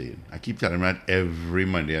just saying. I keep telling him that every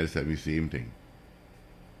Monday I said the same thing.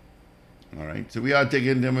 All right. So we are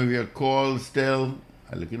taking them of your calls still.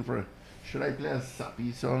 I'm looking for should I play a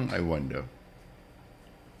sappy song? I wonder.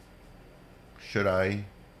 Should I?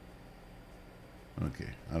 Okay,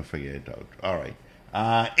 I'll figure it out. All right.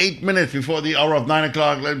 8 minutes before the hour of 9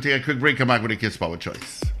 o'clock. Let me take a quick break. Come back with a Kiss Power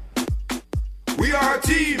Choice. We are a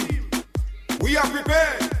team. We are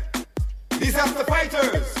prepared. Disaster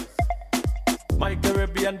fighters. My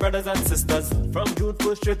Caribbean brothers and sisters, from June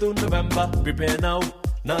 1st straight to November. Prepare now,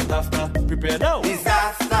 not after. Prepare now.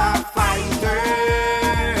 Disaster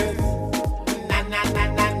fighters. Na na na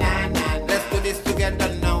na na na. Let's do this together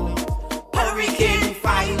now. Hurricane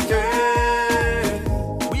fighters.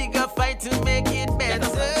 We got fight to make it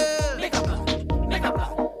better. Make a plan. Make a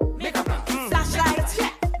plan. Make a plan. Flashlights,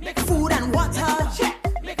 food and water,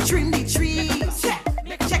 trim the trees,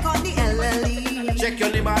 check on the elderly. Check your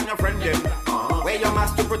neighbor and your friend them. Wear your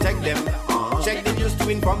mask to protect them. Check the news to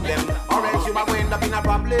inform them, or else you might end up in a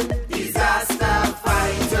problem. Disaster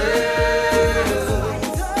fighters.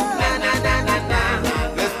 Na na na na na.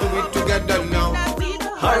 Let's do it together now.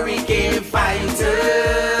 Hurricane fighters.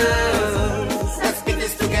 Let's get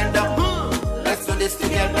this together. Let's do this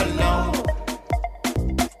together now.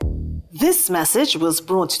 This message was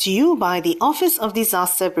brought to you by the Office of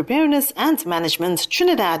Disaster Preparedness and Management,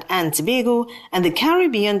 Trinidad and Tobago, and the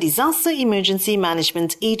Caribbean Disaster Emergency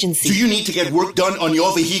Management Agency. Do you need to get work done on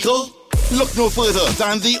your vehicle? Look no further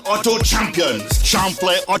than the Auto Champions,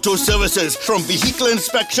 Champlain Auto Services. From vehicle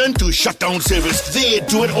inspection to shutdown service, they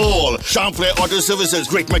do it all. Champlain Auto Services,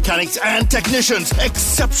 great mechanics and technicians,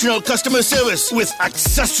 exceptional customer service with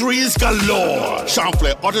accessories galore.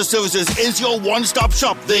 Champlain Auto Services is your one-stop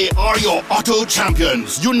shop. They are your Auto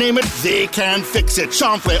Champions. You name it, they can fix it.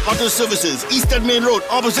 Champlain Auto Services, Eastern Main Road,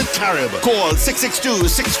 opposite Carib. Call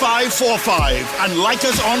 662-6545 and like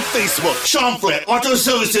us on Facebook. Champlain Auto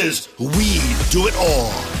Services. We do it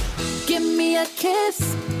all. Give me a kiss.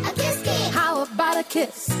 A kiss kiss. How about a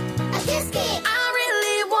kiss? A kiss kiss. I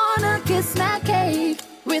really wanna kiss that cake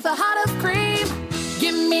with a heart of cream.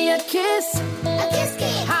 Give me a kiss. A kiss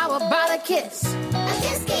kiss. How about a kiss? A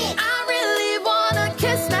kiss kiss. I really wanna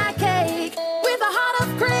kiss that cake with a heart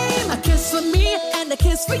of cream. A kiss for me and a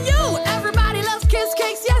kiss for you. Everybody loves kiss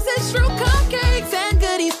cakes. Yes, it's true. Cupcakes and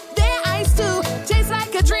goodies. They're iced too. Tastes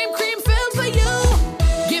like a dream cream filled for you.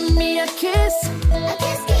 Give me a kiss. A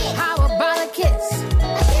kiss kiss. How about a kiss? A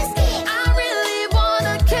kiss kiss. I really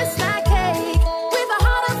wanna kiss that cake with a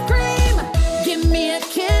heart of cream. Give me a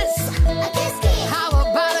kiss. A kiss kiss. How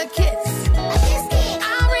about a kiss? A kiss kiss. I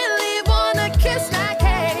really wanna kiss that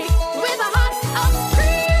cake with a heart of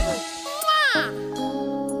cream.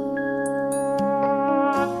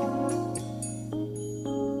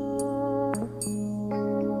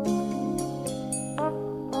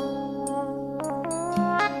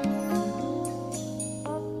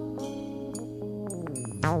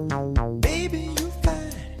 Baby, you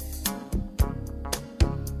fine.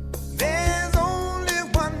 There's only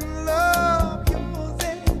one love, yours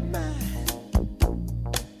and mine.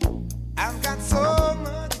 I've got so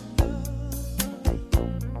much love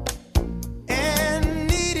and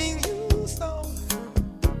needing you so.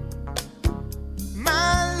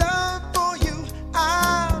 My love for you,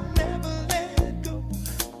 I'll never let go.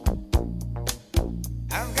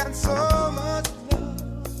 I've got so much love.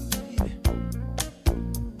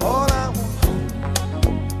 All I want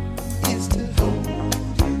is to hold you.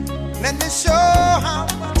 Let me show how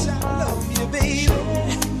much I love you, baby.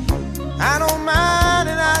 I don't mind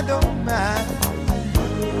and I don't mind.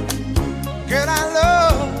 Girl, I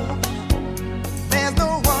love. There's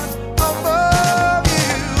no one above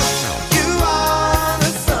you. You are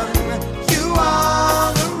the sun, you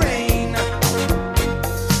are the rain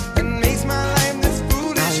that makes my life this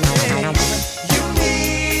foolish game. You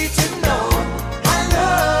need to know I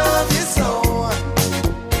love you so,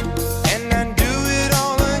 and I do it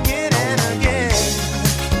all again and again.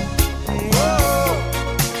 Whoa,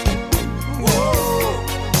 whoa,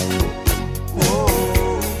 whoa,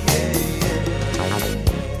 yeah,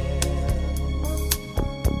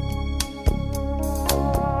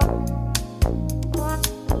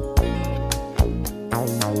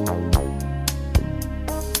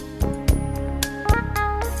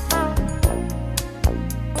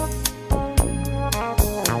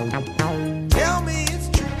 tell me it's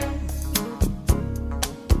true.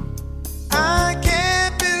 I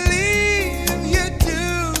can't believe you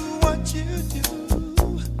do what you do.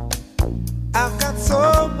 I've got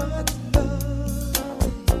so much love,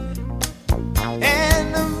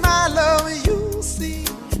 and my love you see.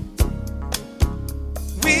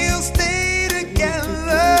 We'll stay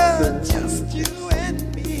together, just you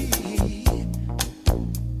and me.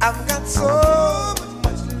 I've got so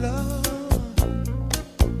much love.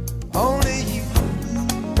 Only you.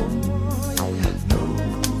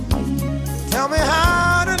 Tell me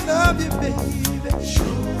how to love you, baby.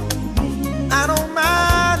 I don't mind.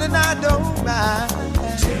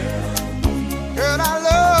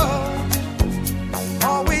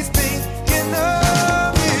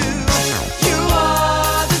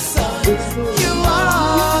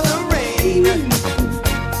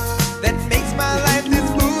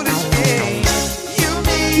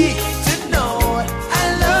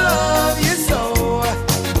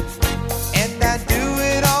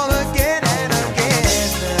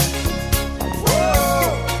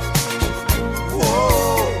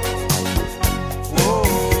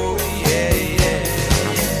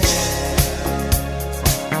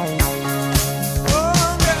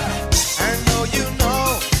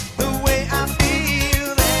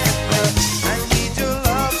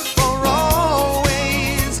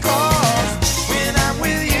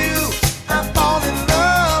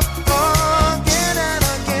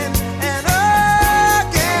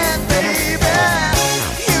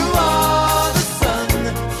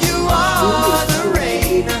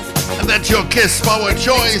 Kiss Power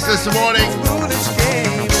Choice this morning.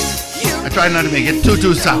 I try not to make it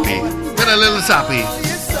too sappy. Get a little sappy.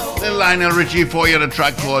 Little Lionel Richie for you on a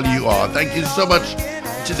track called You Are. Thank you so much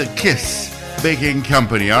to the Kiss Baking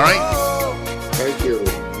Company, all right? Thank you.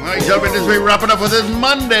 All right, gentlemen, this week wrapping up with this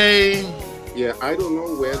Monday. Yeah, I don't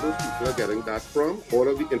know where those people are getting that from. All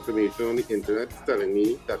of the information on the internet is telling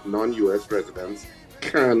me that non-U.S. residents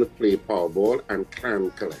can play Powerball and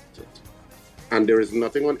can collect it. And there is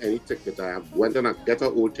nothing on any ticket. I have went and I get an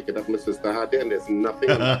old ticket that my sister had there, and there's nothing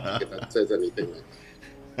on the ticket that says anything like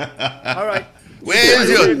that. All right. Where is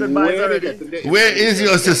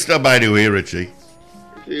your sister, by the way, Richie?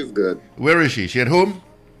 She's good. Where is she? She at home?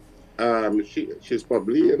 She's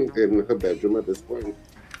probably in her bedroom at this point.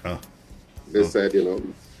 Oh. They said, you know.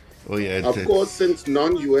 Oh, yeah. Of course, since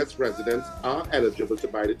non-U.S. residents are eligible to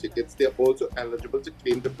buy the tickets, they're also eligible to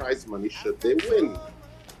claim the prize money should they win.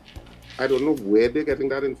 I don't know where they're getting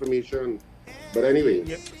that information. But anyway.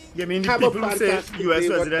 Yeah. You mean the people who say U.S.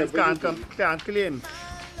 residents can't claim?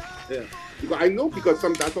 Yeah. I know because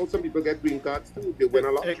that's how some people get green cards too. They win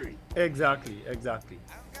a lottery. Exactly.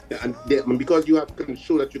 And because you have to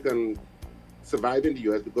show that you can survive in the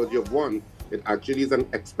U.S. because you've won, it actually is an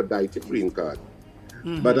expedited green card.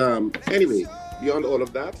 Mm-hmm. But anyway, beyond all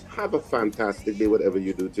of that, have a fantastic day, whatever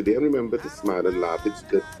you do today. And remember to smile and laugh. It's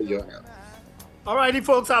good for your health. All righty,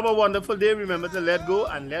 folks, have a wonderful day. Remember to let go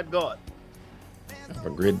and let God. Have a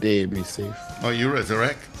great day. Be safe. Oh, you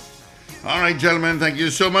resurrect. All right, gentlemen, thank you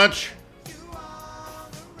so much.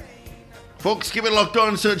 Folks, keep it locked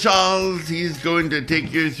on, Sir Charles. He's going to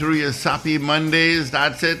take you through your sappy Mondays.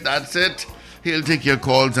 That's it. He'll take your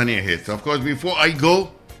calls and your hits. Of course, before I go,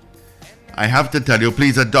 I have to tell you,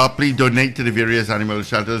 please donate to the various animal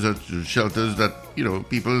shelters or shelters that, you know,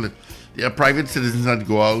 people, they are private citizens that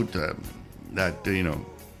go out, and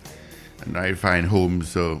I find homes.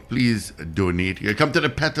 So please donate. You come to the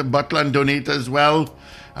Pet Butler and donate as well.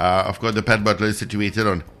 Of course, the Pet Butler is situated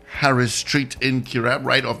on Harris Street in Kirab,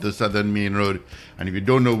 right off the Southern Main Road. And if you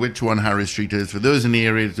don't know which one Harris Street is, for those in the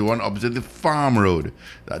area, it's the one opposite the Farm Road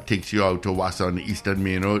that takes you out to Wassa on the Eastern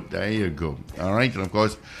Main Road. There you go. All right. And of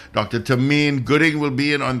course, Dr. Tameen Gooding will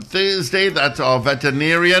be in on Thursday. That's our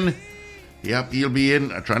veterinarian. Yep, he'll be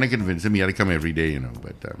in. I'm trying to convince him he had to come every day, you know.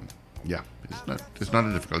 But yeah, it's not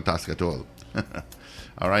a difficult task at all.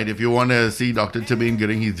 All right, if you want to see Dr. Tameen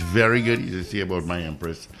Gooding, he's very good. He's to see about my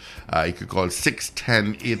Empress. You could call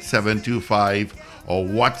 610-8725 or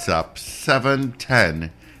WhatsApp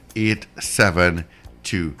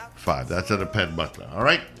 710-8725. That's at the Pet Butler. All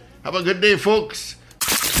right, have a good day, folks.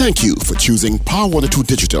 Thank you for choosing Power 102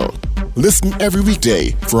 Digital. Listen every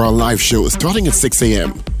weekday for our live show starting at 6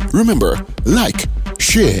 a.m. Remember, like,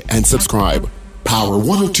 share, and subscribe. Power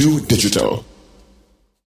 102 Digital.